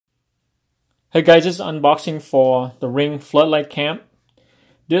Hey guys, this is unboxing for the Ring Floodlight cam.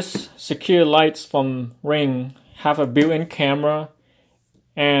 This secure lights from Ring have a built-in camera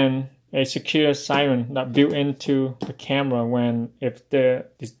and a secure siren that built into the camera when if the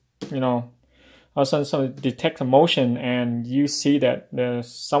all of a sudden some detect a motion and you see that there's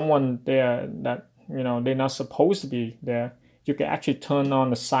someone there that they're not supposed to be there, you can actually turn on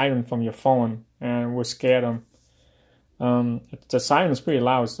the siren from your phone and will scare them. The siren is pretty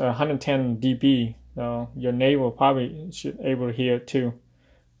loud. It's 110 dB, so your neighbor probably should able to hear it too.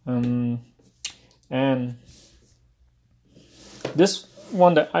 And this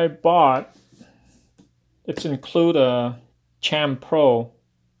one that I bought, it's include a CHIME Pro,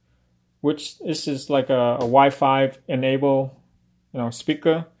 which this is like a Wi-Fi enable,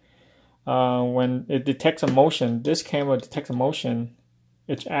 speaker. When it detects a motion, this camera detects a motion.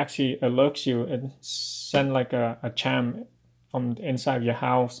 It actually alerts you and send like a chime from inside of your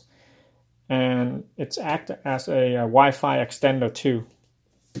house, and it's act as a Wi-Fi extender too.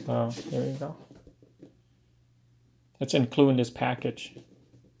 So here we go. It's included in this package.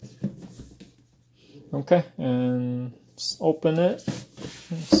 Okay, and let's open it.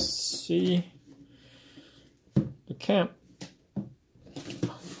 Let's see the cam.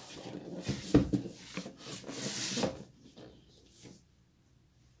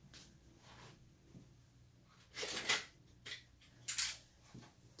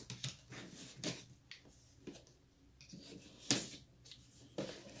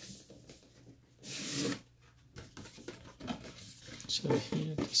 So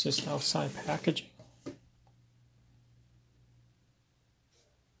here, this is outside packaging.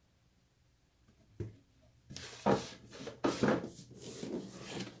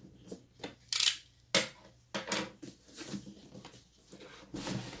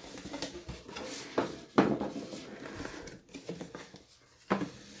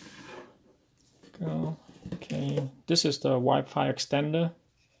 Go. Okay, this is the Wi-Fi extender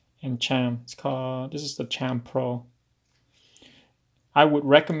and CHIME. This is the CHIME Pro. I would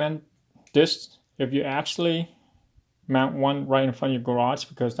recommend this if you actually mount one right in front of your garage,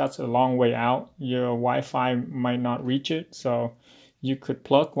 because that's a long way out. Your Wi-Fi might not reach it, so you could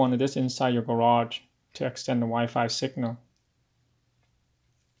plug one of this inside your garage to extend the Wi-Fi signal.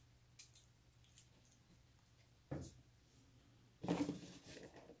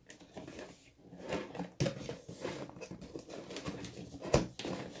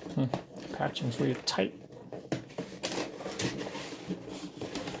 Packaging's really tight.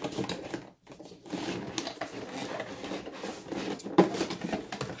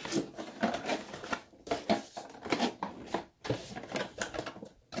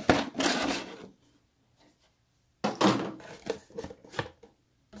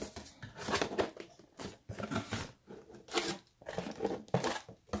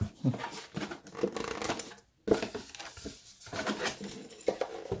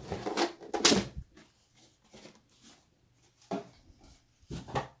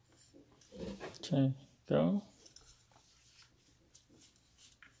 Okay, go.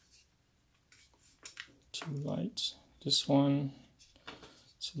 Two lights. This one,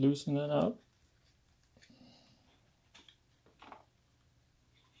 let's loosen it up.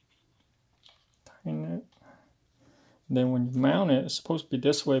 Tighten it. Then when you mount it, it's supposed to be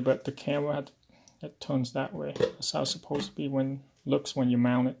this way, but the camera it turns that way. That's how it's supposed to be when you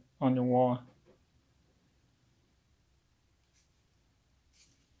mount it on your wall.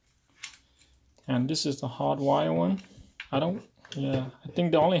 And this is the hard wire one. I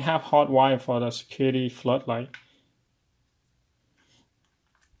think they only have hard wire for the security floodlight.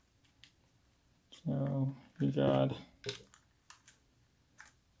 So we got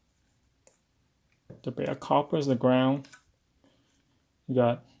the bare copper is the ground. You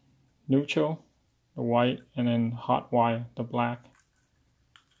got neutral, the white, and then hot wire, the black.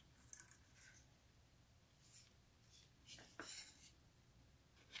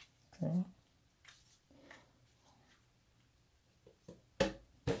 Okay.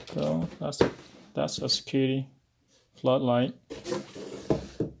 So that's a security floodlight.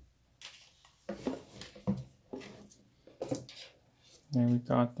 And we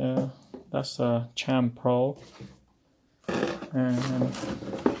got that's a CHIME Pro, and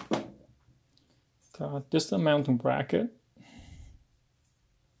got this the mounting bracket.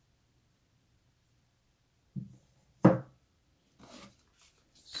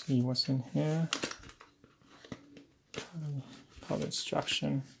 See what's in here. Probably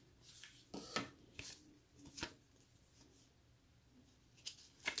instruction.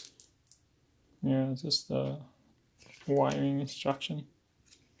 Yeah, it's just the wiring instruction.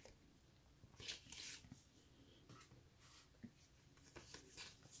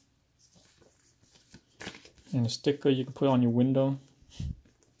 and a sticker you can put on your window.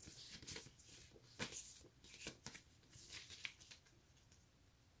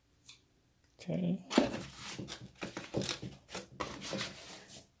 Okay.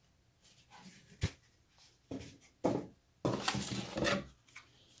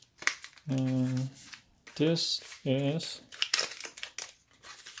 And this is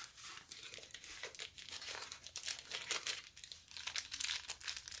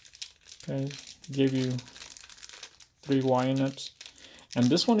okay, give you 3 wire nuts. And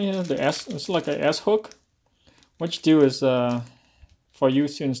this one here, the S, it's like a S hook. What you do is for you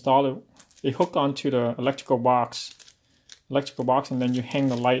to install it, you hook onto the electrical box, and then you hang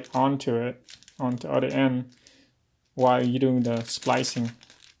the light onto it, on the other end, while you're doing the splicing,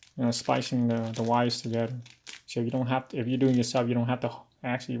 splicing the wires together. So you don't have to, if you're doing it yourself, you don't have to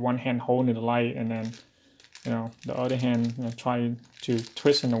actually one hand holding the light and then the other hand try to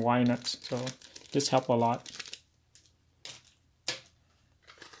twist in the wire nuts. So this helps a lot.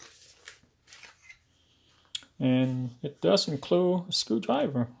 And it does include a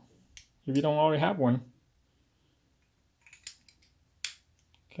screwdriver if you don't already have one.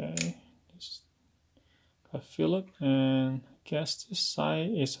 Okay, just got Philip, and I guess this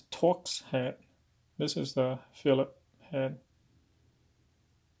side is a Torx head. This is the Philip head.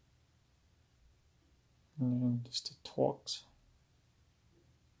 And just the Torx.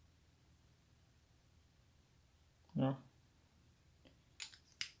 Yeah.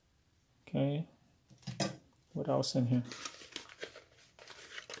 Okay. What else in here?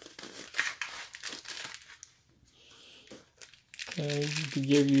 Okay, to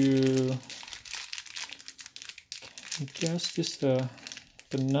give you, I guess this the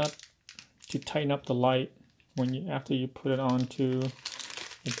nut to tighten up the light when you after you put it onto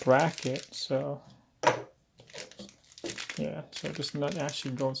the bracket. So yeah, so this nut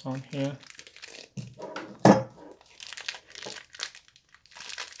actually goes on here.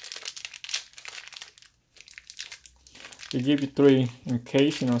 They give you 3 in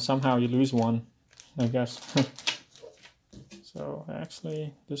case somehow you lose one, I guess. So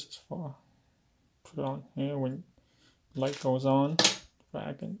actually this is for put it on here when the light goes on.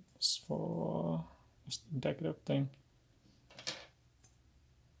 Bracket is for this decorative thing.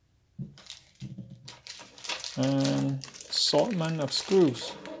 And assortment of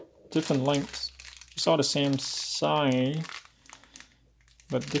screws, different lengths. It's all the same size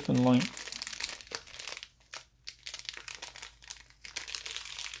but different length.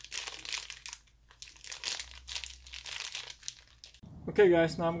 Okay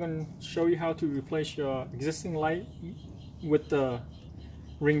guys, now I'm going to show you how to replace your existing light with the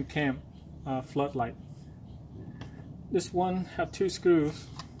ring cam floodlight. This one have 2 screws.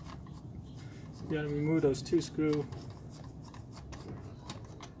 So you gotta remove those 2 screws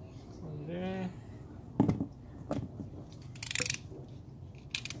from there.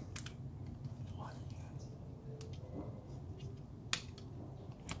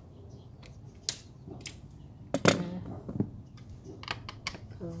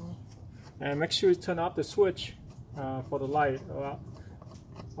 And make sure you turn off the switch for the light,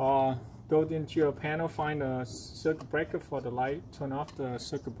 or go into your panel, find a circuit breaker for the light, turn off the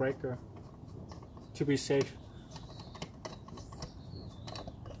circuit breaker to be safe.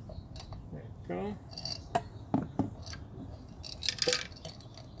 There you go.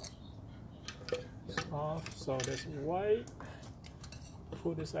 It's off, so there's white.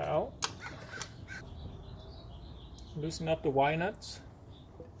 Pull this out. Loosen up the wire nuts.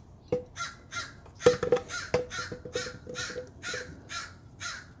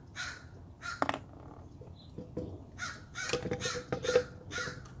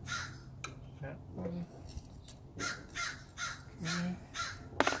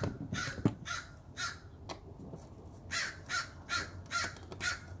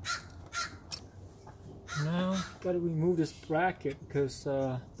 Now, gotta remove this bracket because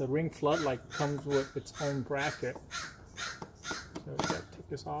the ring floodlight comes with its own bracket. So we gotta take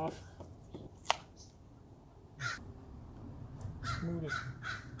this off. Move this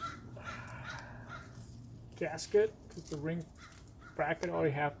gasket because the ring bracket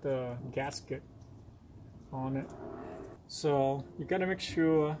already have the gasket on it. So you gotta make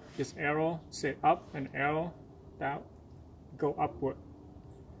sure this arrow say up and arrow down go upward.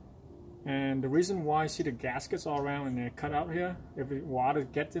 And the reason why I see the gaskets all around and they're cut out here, if the water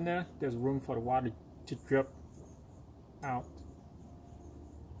gets in there, there's room for the water to drip out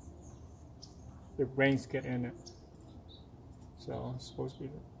if rains get in it. So it's supposed to be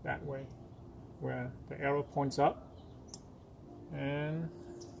that way, where the arrow points up and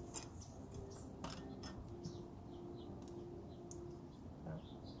that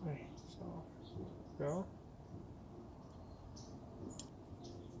way. So go.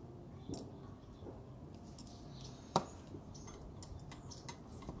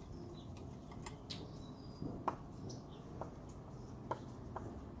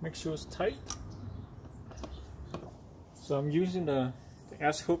 Make sure it's tight. So I'm using the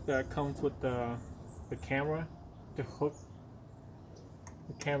S hook that comes with the camera to hook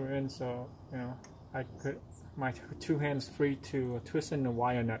the camera in, so you know I could my two hands free to twist in the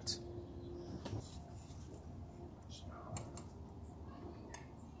wire nuts.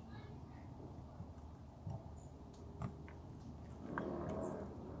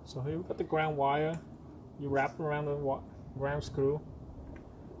 So here we got the ground wire. You wrap around the ground screw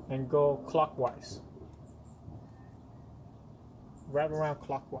and go clockwise. Wrap around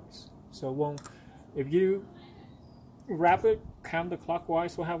clockwise. So if you wrap it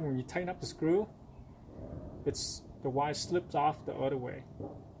counterclockwise, what happens when you tighten up the screw? The wire slips off the other way.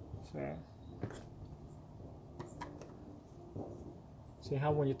 So see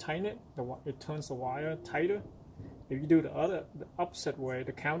how when you tighten it, it turns the wire tighter. If you do the opposite way,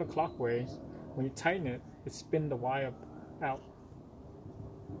 the counterclockwise, when you tighten it, it spins the wire out.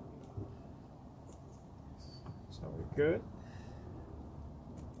 So we're good.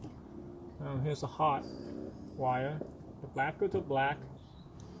 Now here's the hot wire. The black go to black.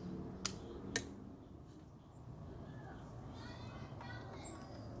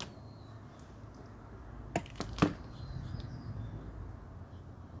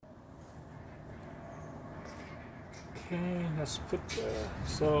 Okay, let's put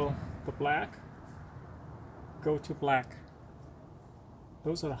so the black go to black.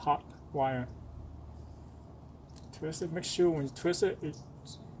 Those are the hot wire. Twist it. Make sure when you twist it,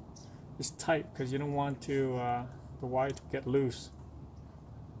 it's tight because you don't want to the wire to get loose.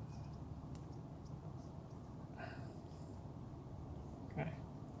 Okay.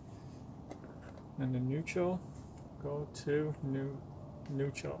 And the neutral, go to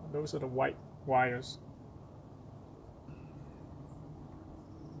neutral. Those are the white wires.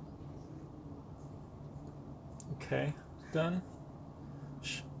 Okay, done.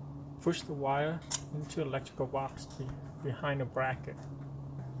 Push the wire into the electrical box behind the bracket.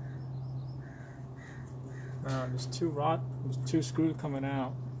 Now there's there's two screws coming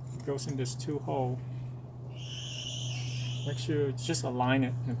out. It goes in this two hole. Make sure you just align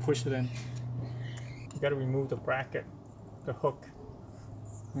it and push it in. You gotta remove the bracket, the hook.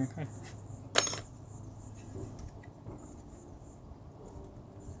 Okay.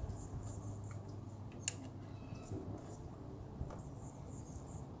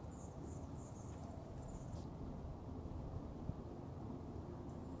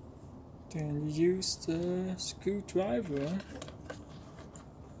 Then use the screwdriver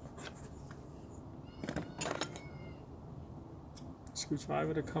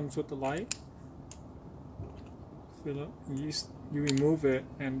that comes with the light. Fill up. You remove it,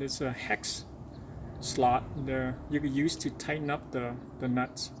 and there's a hex slot there you can use to tighten up the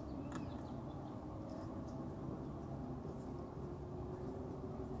nuts.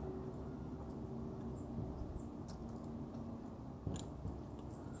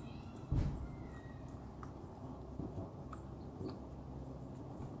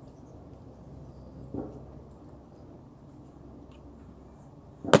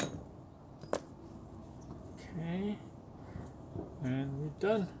 Okay, and we're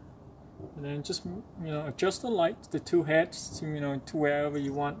done. And then just adjust the light, the two heads to to wherever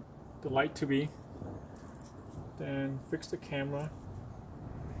you want the light to be. Then fix the camera.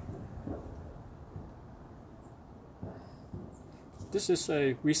 This is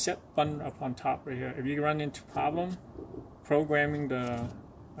a reset button up on top right here. If you run into problem programming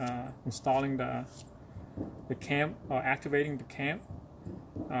installing the cam or activating the cam,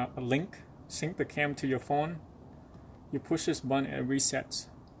 sync the cam to your phone, you push this button and it resets.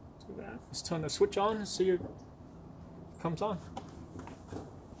 Do that. Let's turn the switch on and see it comes on.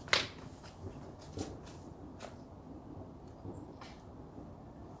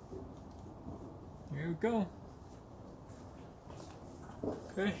 There we go.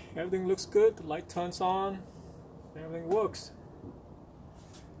 Okay, everything looks good. The light turns on. Everything works.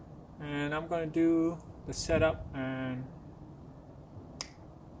 And I'm going to do the setup, and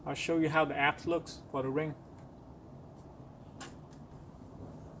I'll show you how the app looks for the ring.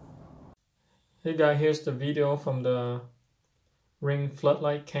 Hey guys, here's the video from the ring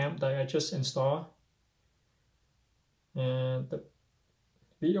floodlight cam that I just installed. And the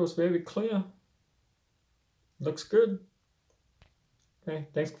video is very clear. Looks good. Okay,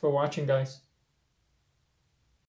 thanks for watching guys.